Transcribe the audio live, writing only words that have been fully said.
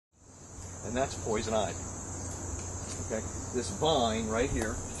and that's poison ivy. Okay, this vine right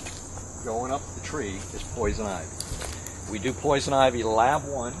here going up the tree is poison ivy. We do poison ivy lab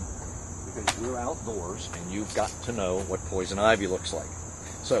 1 because we're outdoors and you've got to know what poison ivy looks like.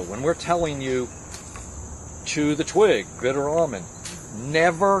 So when we're telling you chew the twig, bitter almond,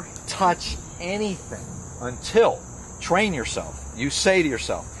 never touch anything until, train yourself, you say to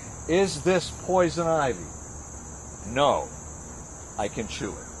yourself, is this poison ivy? No, I can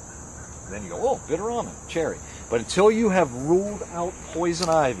chew it. Then you go, oh, bitter almond, cherry. But until you have ruled out poison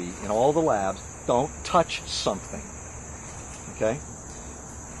ivy in all the labs, don't touch something. Okay?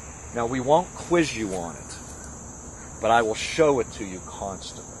 Now, we won't quiz you on it, but I will show it to you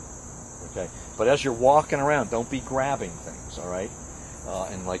constantly. Okay? But as you're walking around, don't be grabbing things, all right?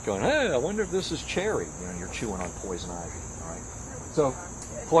 And like going, hey, I wonder if this is cherry. You know, you're chewing on poison ivy, all right? So,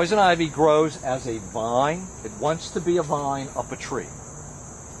 poison ivy grows as a vine. It wants to be a vine up a tree.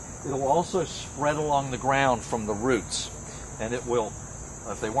 It'll also spread along the ground from the roots, and it will,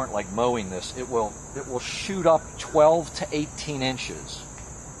 if they weren't like mowing this, it will shoot up 12 to 18 inches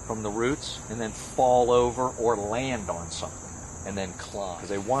from the roots and then fall over or land on something and then climb. Because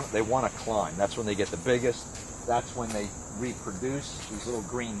they want to climb. That's when they get the biggest. That's when they reproduce. These little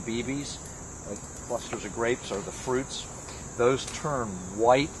green BBs, like clusters of grapes, are the fruits. Those turn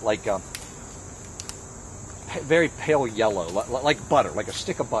white, like a very pale yellow, like butter, like a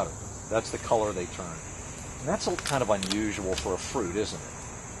stick of butter. That's the color they turn. And that's kind of unusual for a fruit, isn't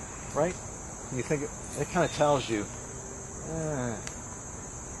it? Right? And you think it kind of tells you,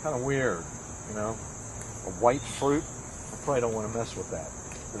 kind of weird, you know? A white fruit, I probably don't want to mess with that.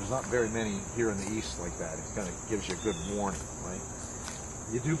 There's not very many here in the East like that. It kind of gives you a good warning, right?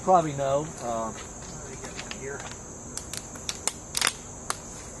 You do probably know, here.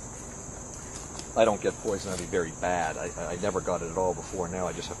 I don't get poison ivy very bad. I never got it at all before. Now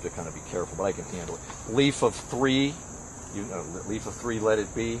I just have to kind of be careful, but I can handle it. Leaf of 3, you know, leaf of 3, let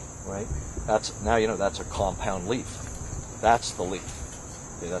it be, right? Now you know that's a compound leaf. That's the leaf.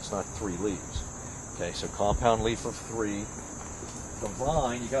 Okay, that's not 3 leaves. Okay, so compound leaf of 3. The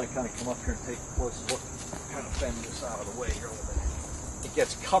vine, you got to kind of come up here and take a close look. Kind of bend this out of the way here a little bit. It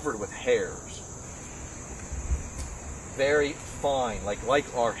gets covered with hairs. Very fine, like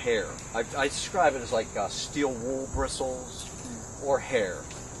our hair. I describe it as like steel wool bristles or hair.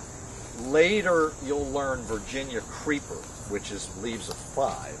 Later, you'll learn Virginia creeper, which is leaves of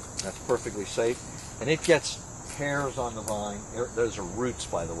 5. That's perfectly safe. And it gets hairs on the vine. Those are roots,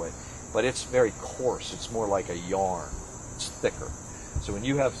 by the way. But it's very coarse. It's more like a yarn. It's thicker. So when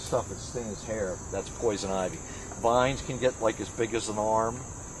you have stuff as thin as hair, that's poison ivy. Vines can get like as big as an arm.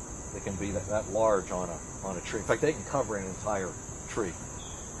 They can be that large on a tree. In fact, they can cover an entire tree.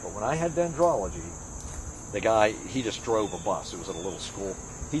 But when I had dendrology, the guy, he just drove a bus. It was at a little school.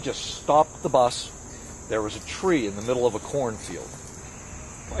 He just stopped the bus. There was a tree in the middle of a cornfield,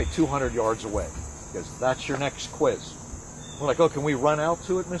 probably 200 yards away. He goes, that's your next quiz. We're like, oh, can we run out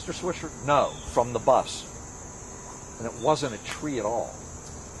to it, Mr. Swisher? No, from the bus. And it wasn't a tree at all.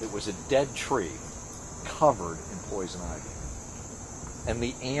 It was a dead tree covered in poison ivy. And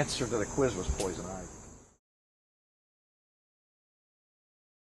the answer to the quiz was poison ivy.